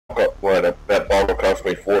That bottle cost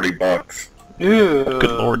me $40. Ew.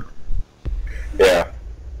 Good lord. Yeah.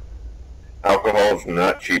 Alcohol's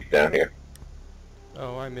not cheap down here.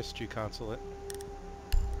 Oh, I missed you, Consulate.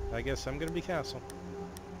 I guess I'm gonna be Castle.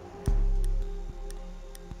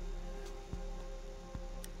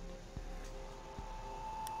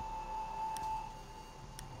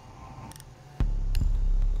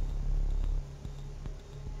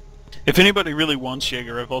 If anybody really wants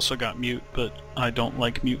Jaeger, I've also got Mute, but I don't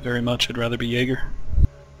like Mute very much. I'd rather be Jaeger.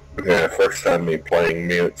 Yeah, first time me playing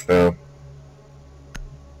Mute, so...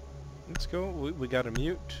 Let's go. We got a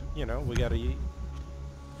Mute. You know, we got a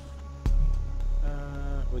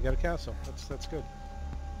Castle. That's good.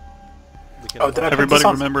 We can Oh, did I put Everybody this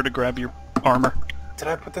on? remember to grab your armor. Did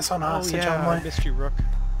I put this on Oh hostage yeah, I only? missed you, Rook.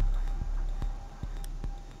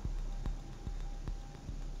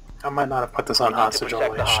 I might not have put this on We need to hostage protect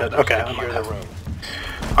only. the Shit. hostage. Okay, I Secure might the have room.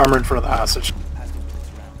 armor in front of the hostage.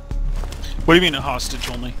 What do you mean a hostage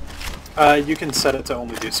only? You can set it to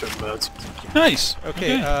only do certain modes. Nice.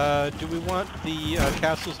 Okay, do we want the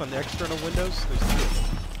castles on the external windows? There's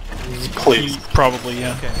two. Please. Probably,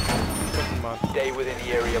 yeah. Okay, put them on. Stay within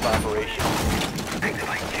the area of operation.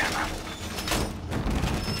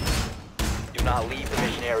 Do not leave the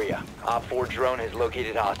mission area. Op 4 drone has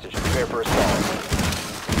located hostage. Prepare for assault.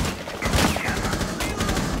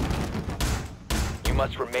 You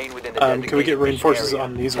must remain within the designated can we get mission reinforcements area.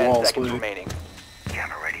 on these 10 walls, seconds please? remaining.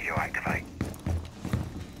 Camera ready to activate.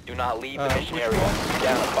 Do not leave the mission which area.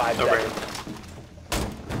 Down to 5 Over. seconds.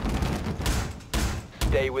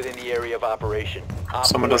 Stay within the area of operation. Op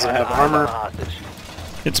Someone 4 doesn't has have eyes on armor. the hostage.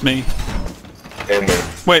 It's me. And me.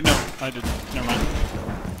 Wait, no, I didn't. Never mind.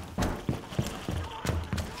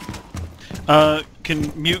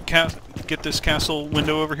 Can Mute get this castle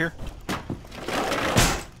window over here?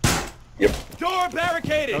 Yep.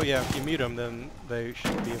 Oh yeah, if you mute them, then they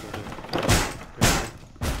should be able to.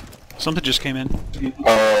 Something just came in.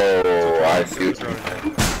 Oh, I see.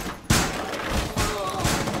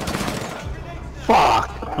 Fuck!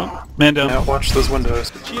 Oh, man down. Now watch those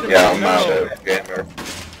windows. Yeah, I'm out of gamer.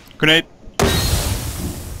 Grenade.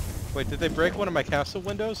 Wait, did they break one of my castle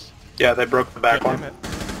windows? Yeah, they broke the back Damn one. it.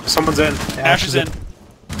 Someone's in. Ash is in.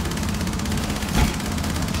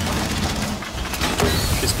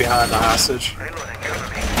 She's behind the hostage.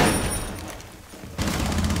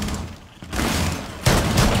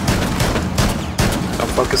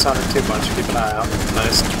 Don't focus on her too much. Keep an eye out.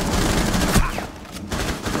 Nice.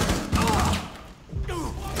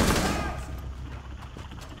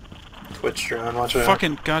 Twitch drone, watch out.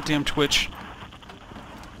 Fucking goddamn Twitch.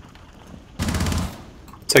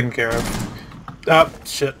 Taken care of. Oh,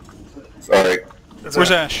 shit. Sorry. That's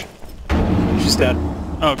Where's it. Ash? She's dead.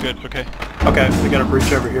 Oh, good. Okay. Okay, we got a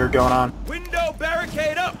breach over here going on. Window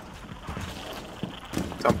barricade up!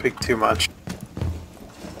 Don't peek too much.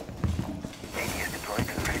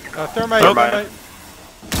 Thermite, Oh. thermite.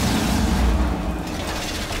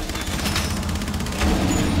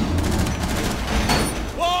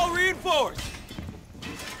 Wall reinforced!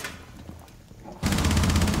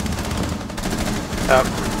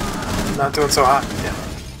 Not doing so hot. Yeah.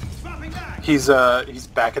 He's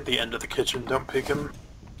back at the end of the kitchen. Don't peek him.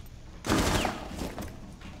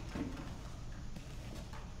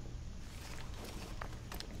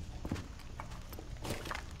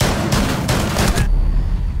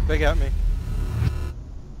 They got me.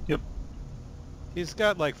 Yep. He's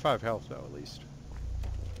got like 5 health though, at least.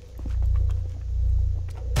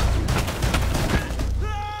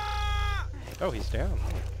 Oh, he's down.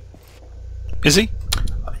 Is he?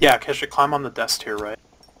 Yeah, Kesha, climb on the desk here, right?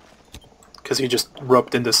 Because he just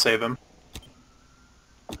roped in to save him.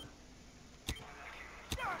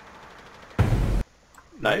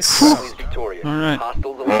 Nice. Friendly's victorious. All right.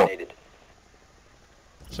 Hostiles eliminated.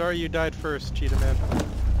 Sorry you died first, Cheetah Man.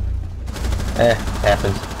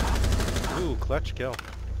 Happens. Ooh, clutch kill.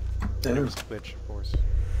 Damn. There's Twitch, of course.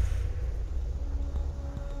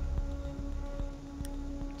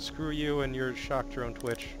 Screw you and your shock drone,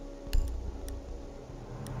 Twitch.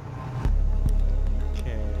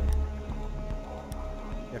 Okay.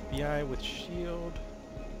 FBI with shield.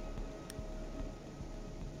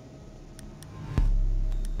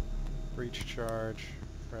 Breach charge.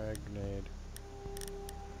 Frag grenade.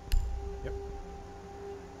 Yep.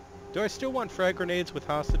 Do I still want frag grenades with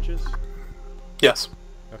hostages? Yes.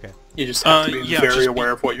 Okay, You just have to be yeah, very just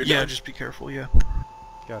aware of what you're Yeah, doing. just be careful, yeah.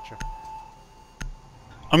 gotcha.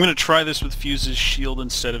 I'm gonna try this with Fuse's shield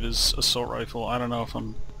instead of his assault rifle. I don't know if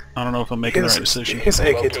I'm making the right decision. His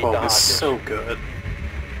Locate AK-12 the is so good.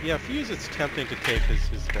 Yeah, Fuse it's tempting to take his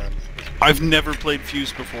gun. I've never played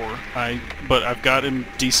Fuse before. But I've got him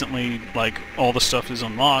decently. Like all the stuff is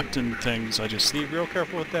unlocked and things. I just Be real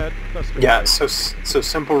careful with that. Yeah. So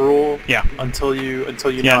simple rule. Yeah. Until you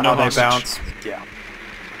Yeah, know no how they hostage. bounce. Yeah.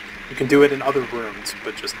 You can do it in other rooms,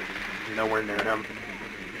 but just nowhere near him.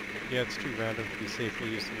 Yeah, it's too random to be safely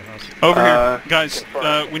used in the house. over here, guys.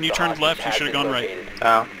 Confirmed. When you The turned hostage left, you has should have been gone right.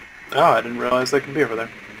 located. Oh, I didn't realize they could be over there.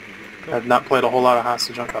 I've not played a whole lot of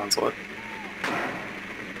Hostage on Consulate.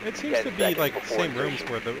 It seems 10 to be seconds like before same rooms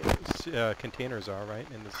insertion. where the containers are, right?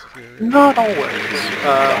 In the security. Not always.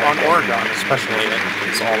 On Oregon, especially,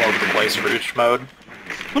 it's all over the place for each mode.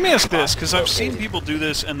 Let me ask this, because I've seen people do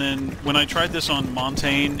this, and then when I tried this on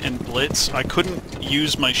Montaigne and Blitz, I couldn't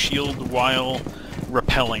use my shield while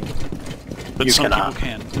rappelling. But You some cannot. people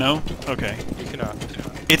can. No? Okay. You cannot.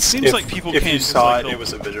 It seems like people if can. you 'cause, saw like, it, they'll- it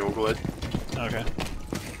was a visual glitch. Okay.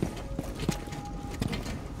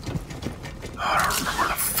 I don't remember where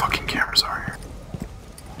the fucking cameras are here.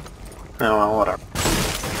 Oh well, whatever.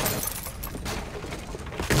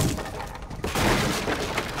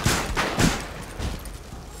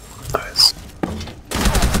 Nice.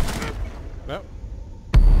 Well.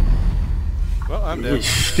 Well, I'm dead.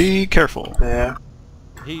 Yeesh. Be careful. Yeah.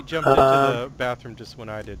 He jumped into the bathroom just when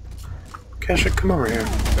I did. Kesha, come over here.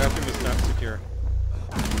 Bathroom is not secure.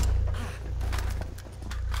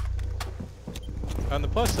 On the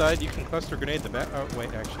plus side, you can cluster grenade the oh,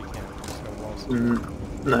 wait, actually you can't. There's no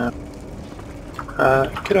walls.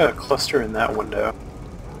 No. Get a cluster in that window.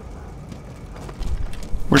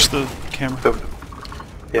 Where's the camera?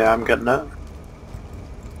 Yeah, I'm getting it.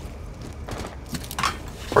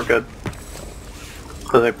 We're good.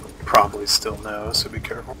 But they probably still know, so be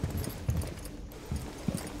careful.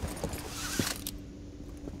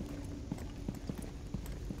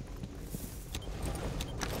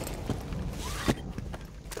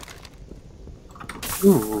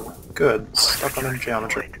 Ooh, good. Stuck on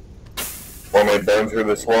geometry. Want me to burn through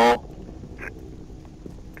this wall?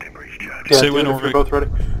 Debris charge. Yeah, Say do when it if over- you're both ready.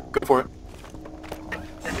 Go for it.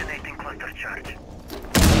 Detonating cluster charge.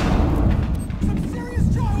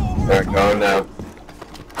 Alright, going now.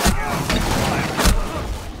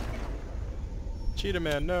 Cheetah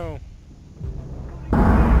man, no.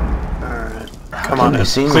 Alright. Come on in.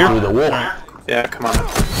 Clear? through the wall. Yeah, come on in.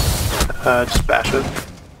 Just bash it.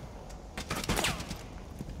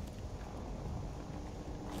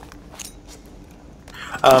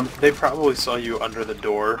 They probably saw you under the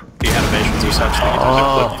door. The animations essentially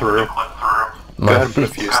clip through. Go ahead and put a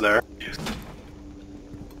fuse there.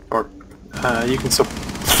 Or, you can still...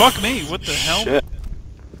 Fuck me, what the hell? Shit.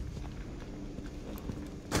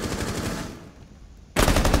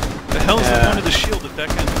 The hell's the Yeah. point of the shield if that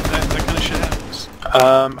kind of shit happens?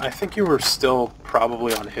 I think you were still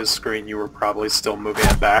probably on his screen. You were probably still moving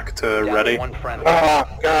it back to Down to ready. one friendly. Oh,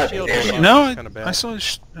 god Shield damn is it. No, kinda bad. I saw oh,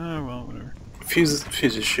 well, whatever.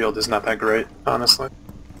 Fuse's shield is not that great, honestly.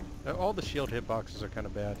 All the shield hitboxes are kind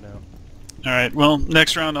of bad now. Alright, well,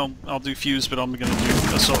 next round I'll do Fuse, but I'm gonna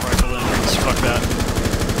do Assault Rifle anyways. Fuck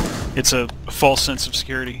that. It's a false sense of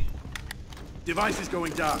security. Device is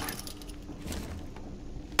going dark.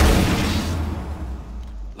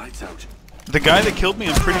 Lights out. The guy that killed me,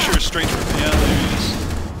 I'm pretty sure is straight from... Yeah, there he is.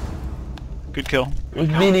 Good kill. With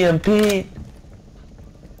Vinny and Pete.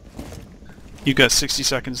 You got 60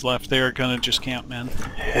 seconds left. They are gonna just camp, man.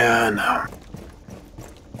 Yeah, I know.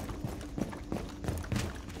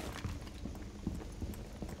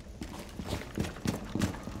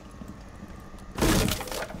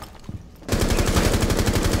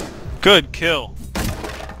 Good kill.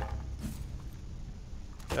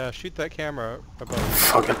 Shoot that camera above.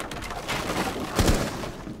 Fucking...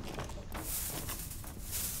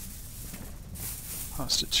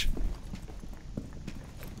 Hostage.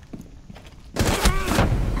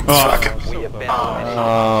 Fuck. So We have been close. eliminated.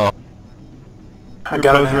 Oh. I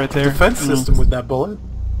got both a right there. defense system with that bullet.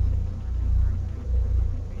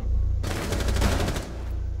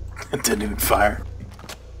 It didn't even fire.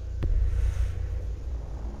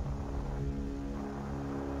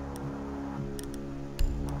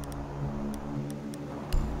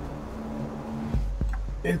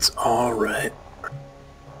 It's alright.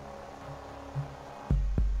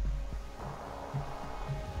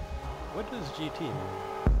 What does GT mean?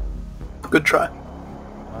 Good try.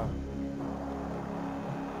 Wow.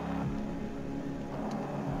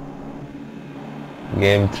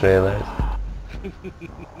 Game trailers.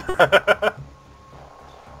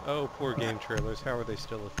 Oh, poor game trailers. How are they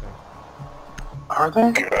still a thing? Are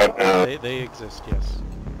they? God, no. They exist, yes.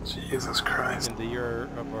 Jesus Christ. In the year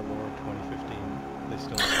of our Lord 2015, they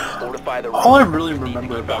still exist. Fortify the All I room. really You need to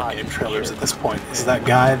remember keep the about game hostage trailers secured. at this point is that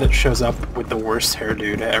guy that shows up with the worst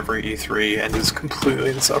hairdo to every E3 and is completely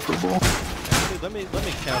insufferable. Actually, let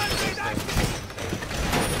me counter those things.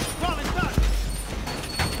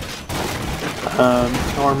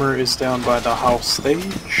 Armor is down by the house stage.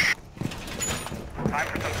 Time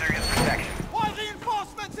for some serious protection.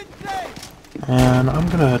 And I'm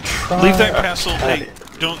gonna try... Leave that castle. Hey,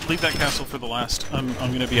 don't leave that castle for the last. I'm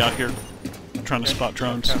gonna be out here trying to spot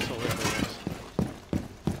drones. Castle windows.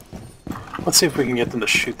 Let's see if we can get them to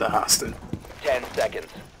shoot the hostage. 10 seconds.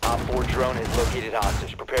 Op 4 drone has located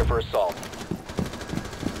hostage. Prepare for assault.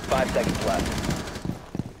 5 seconds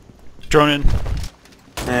left. Drone in.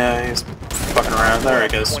 Yeah, he's fucking around. There he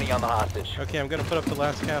goes. 20 on the hostage. Okay, I'm gonna put up the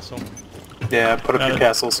last castle. Yeah, put up Got your it.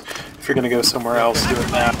 castles. If you're gonna go somewhere else, do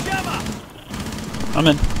it now. I'm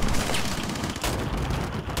in.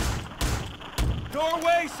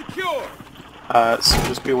 Doorway secure. So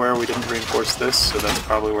just be aware we didn't reinforce this, so that's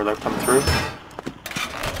probably where they'll come through. You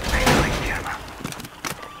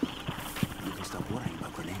can stop worrying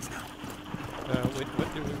about grenades now. Wait,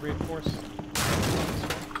 what did we reinforce?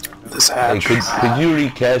 This Hey, hatch. could you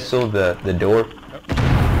recastle the door?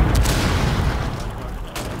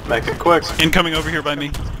 Make it quick. Incoming over here by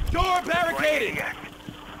me. Door barricaded.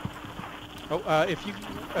 Oh, if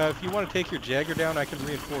you want to take your Jagger down, I can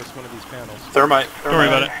reinforce one of these panels. Thermite. Don't worry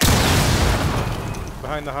about it.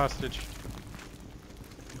 Behind the hostage.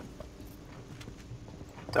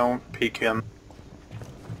 Don't peek him.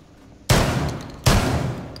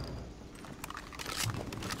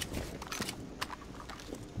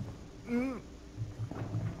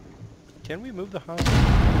 Can we move the hostage?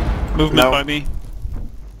 Movement No. by me.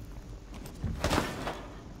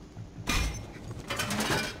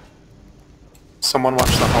 Someone watch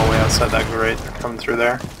the hallway outside that grate. They're coming through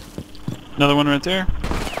there. Another one right there.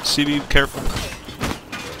 CB, careful.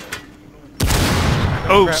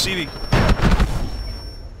 Oh, crap. CB.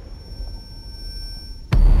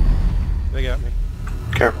 They got me.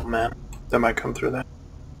 Careful, man. They might come through there.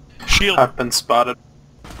 Shield. I've been spotted.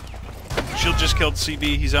 Shield just killed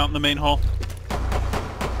CB. He's out in the main hall.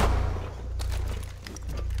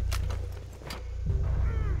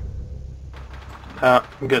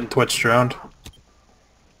 I'm getting Twitch droned.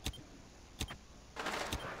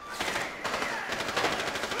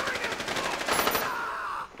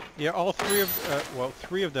 Yeah, all three of, well,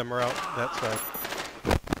 three of them are out that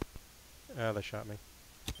side. Ah, they shot me.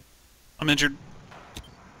 I'm injured.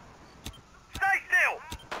 Stay still.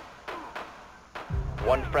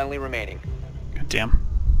 One friendly remaining. God damn.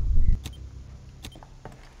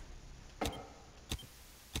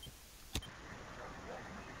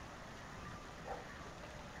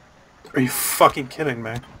 Are you fucking kidding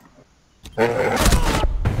me?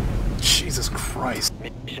 Jesus Christ.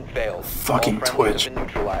 Mission failed. Fucking All friendlies Twitch. have been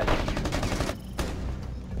neutralized.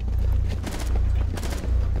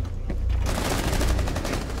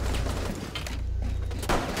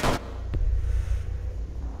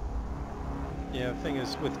 Yeah, the thing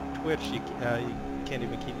is, with Twitch, you can't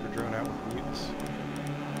even keep your drone out with mutants.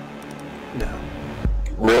 No.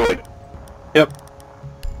 Really? Yep.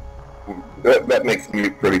 That makes me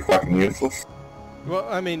pretty fucking useless. Well,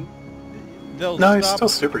 I mean, they'll No, he's stop still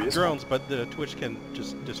super useful. drones, but the Twitch can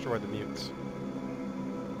just destroy the mutants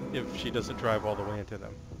if she doesn't drive all the way into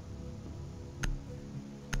them.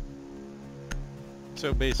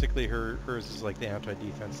 So basically, hers is like the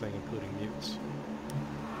anti-defense thing, including mutants.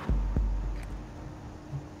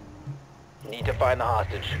 Need to find the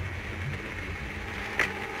hostage.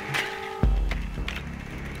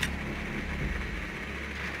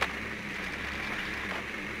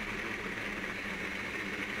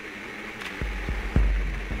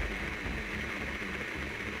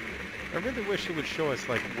 I really wish it would show us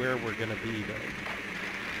like where we're gonna be though,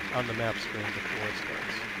 on the map screen before it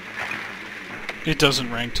starts. It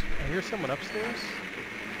doesn't ranked. I hear someone upstairs.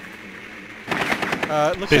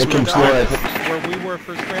 It looks Basement like floor, I where we were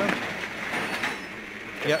first round.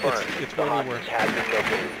 Yeah, Confirmed. it's The where we were. hostage has been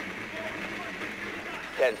located.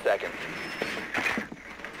 10 seconds.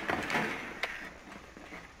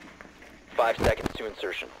 5 seconds to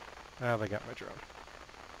insertion. Ah, they got my drone.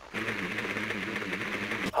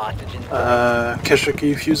 Hostage inside. Kesha, can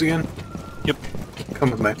you fuse again? Yep.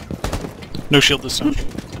 Come with me. No shield this time.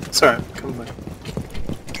 It's alright, come with me.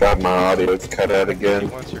 God, my audio's cut out He again.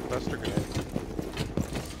 wants your cluster grenade.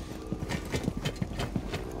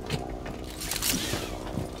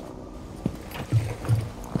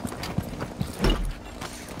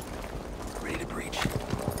 Ready to breach.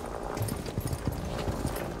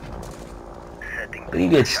 You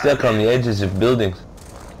get stuck on the edges of buildings.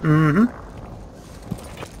 Mm-hmm.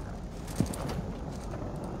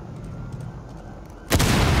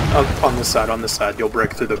 On this side, you'll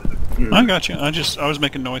break through the... I got you. I was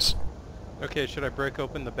making noise. Okay, should I break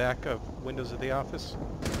open the back of windows of the office?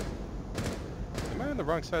 Am I on the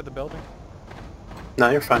wrong side of the building? No,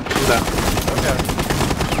 you're fine. Do that. Okay.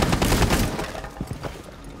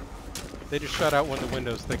 They just shot out one of the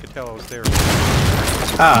windows. They could tell I was there.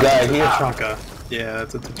 Ah, Guy it's a here. Tachanka. Yeah,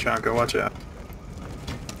 that's a Tachanka. Watch out.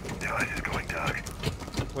 Device is going dark.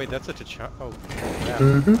 Wait, that's a T'Challa. Oh, yeah.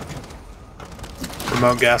 Mm-hmm.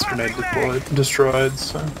 Remote gas grenade destroyed,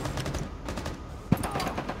 so...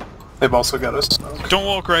 They've also got us. Don't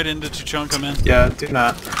walk right into Tuchanka, man. Yeah, do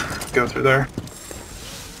not go through there.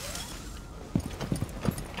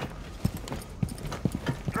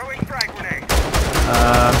 Throwing frag grenade.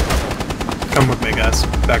 Come with me, guys.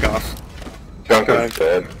 Back off. Junker's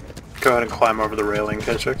dead. Go ahead and climb over the railing,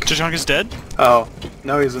 Kitchik. Tuchanka's dead? Oh,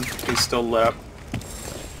 no, he's still lit up.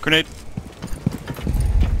 Grenade.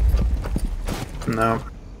 No.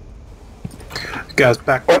 Guys,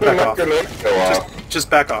 back Why did off. my grenade go off? Just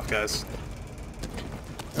back off, guys.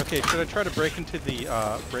 Okay, should I try to break into the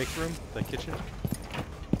break room, the kitchen?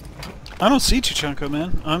 I don't see Tuchanka,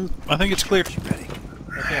 man. I think it's clear. Okay,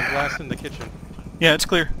 I'm blasting the kitchen. Yeah, it's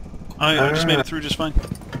clear. I just made it through just fine.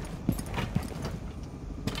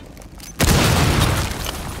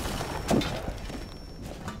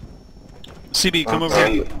 CB, come over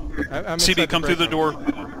here. I'm CB, inside come through the break door.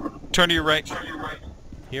 room. Turn to your right.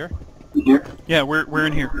 Here? Yeah, we're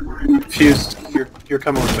in here. Fused, you're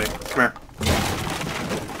coming with me. Come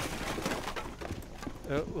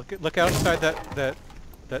here. Look outside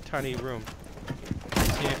that tiny room.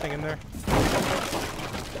 See anything in there?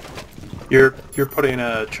 You're putting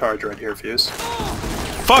a charge right here, Fuse.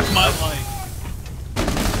 Fuck my life.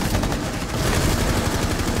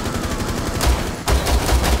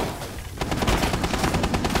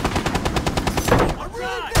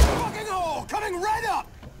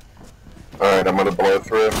 Alright, I'm gonna blow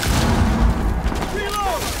through.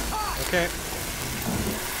 Okay.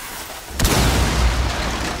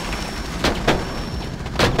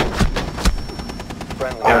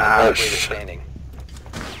 Friendly Gosh. operator standing.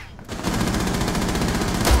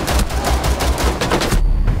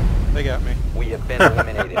 They got me. We have been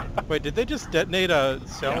eliminated. Wait, did they just detonate a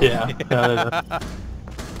cell? Yeah.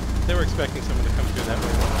 They were expecting someone to come through that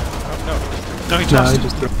way. Oh, No, he No, tossed he it.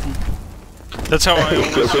 just threw. That's how I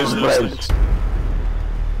always use those things. no.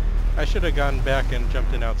 I should have gone back and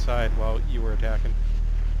jumped in outside while you were attacking.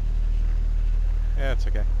 Yeah, it's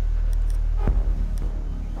okay.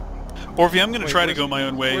 Orvie, I'm gonna Wait, try to where's- go my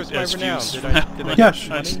own way where's my as renown? Fuse. Did I Yeah, get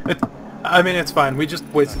money? I mean, it's fine. We just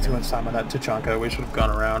wasted too much time on that Tachanka. We should have gone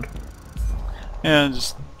around. Yeah,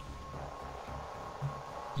 just...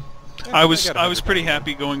 I was pretty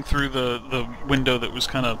happy going through the window that was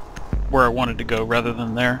kind of where I wanted to go rather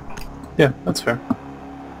than there. Yeah, that's fair.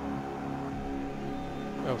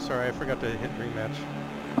 Oh, sorry, I forgot to hit rematch.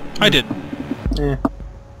 I did. Yeah.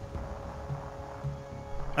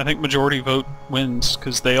 I think majority vote wins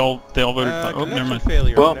because they all voted. Oh, never Connection mind.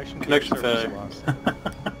 failure. Well, connection connection service failure. lost.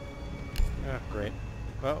 Ah, great.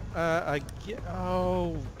 Well, I get...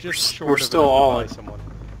 Oh, just short we're of still enough to all buy in. someone.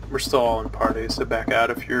 We're still all in party, so back out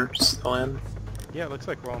if you're still in. Yeah, it looks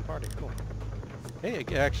like we're all in party. Cool. Hey,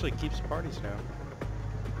 it actually keeps parties now.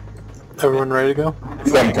 Everyone ready to go? I can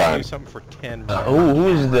do Sometime. something for 10.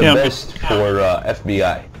 Who's the Yeah, best for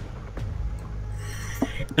FBI?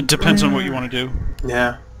 It depends on what you want to do.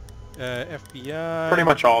 Yeah. FBI... Pretty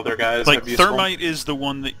much all their guys Like have useful. thermite is the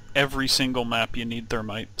one that every single map you need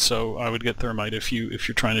thermite. So I would get thermite if you're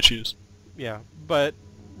trying to choose. Yeah, but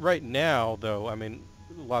right now, though, I mean,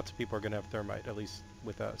 lots of people are going to have thermite, at least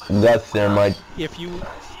with us. That's thermite. If you...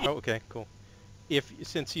 Oh, okay, cool.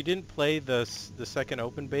 Since you didn't play the second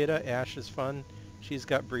open beta, Ash is fun. She's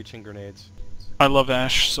got breaching grenades. I love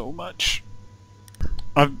Ash so much.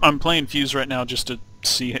 I'm playing Fuse right now just to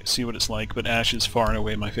see what it's like, but Ash is far and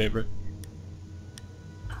away my favorite.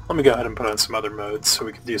 Let me go ahead and put on some other modes so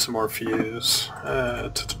we can do some more Fuse.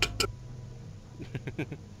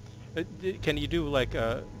 Can you do like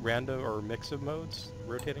a random or mix of modes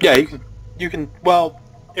rotating? Yeah, you can. Well,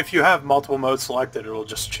 if you have multiple modes selected, it'll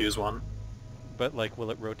just choose one. But like,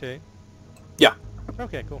 will it rotate? Yeah.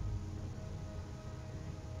 Okay, cool.